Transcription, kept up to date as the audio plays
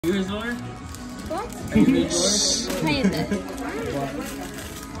Yours are? What? Try it then.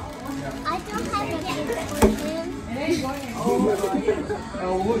 I don't have any questions.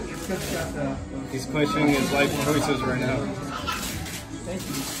 Oh, look, it's got the... He's questioning his life choices right now.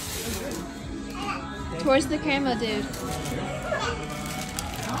 Towards the camera, dude.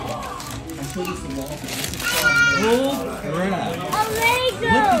 Oh, crap. A Lego!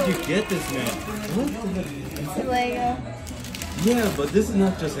 What did you get this, man? What the... It's a Lego. Yeah, but this is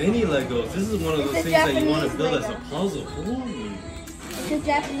not just any Legos. This is one of those It's a things that you want to Japanese build as a Lego. puzzle. Holy. It's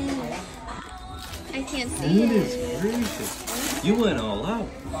Japanese. I can't see Goodness it. gracious. You went all out.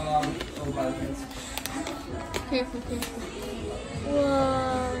 Careful, careful.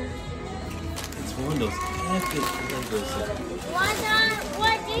 Whoa. It's one of those epic Legos. What is that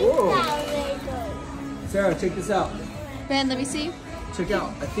Lego? Sarah, check this out. Ben, let me see. Check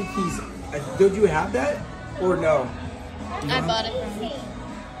out. I think he's. Did you have that or no? I bought it from him.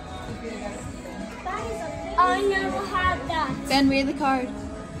 I never had that. Ben, read the card.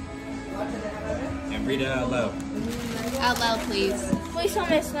 And read it out loud. Out loud, please. Please tell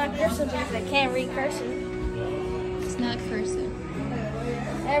me it's not cursive because I can't read cursive. It's not cursive.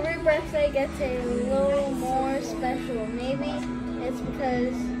 Every birthday gets a little more special. Maybe it's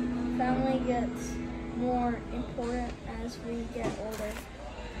because family gets more important as we get older.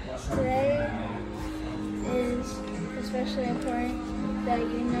 Today is especially important that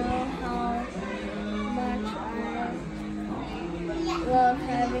you know how much I love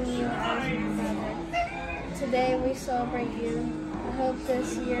having you as my mother. Today we celebrate you. I hope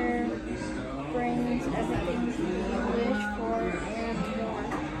this year brings everything you wish for and more.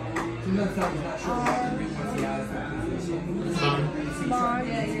 Our bond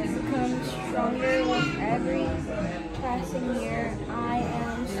becomes stronger with every passing year. I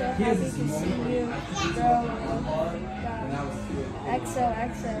am so happy to see you grow.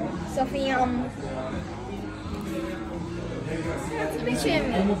 XOXO. Sophia. Let me see.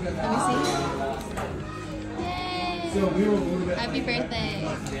 Let me see. Yay! Happy birthday.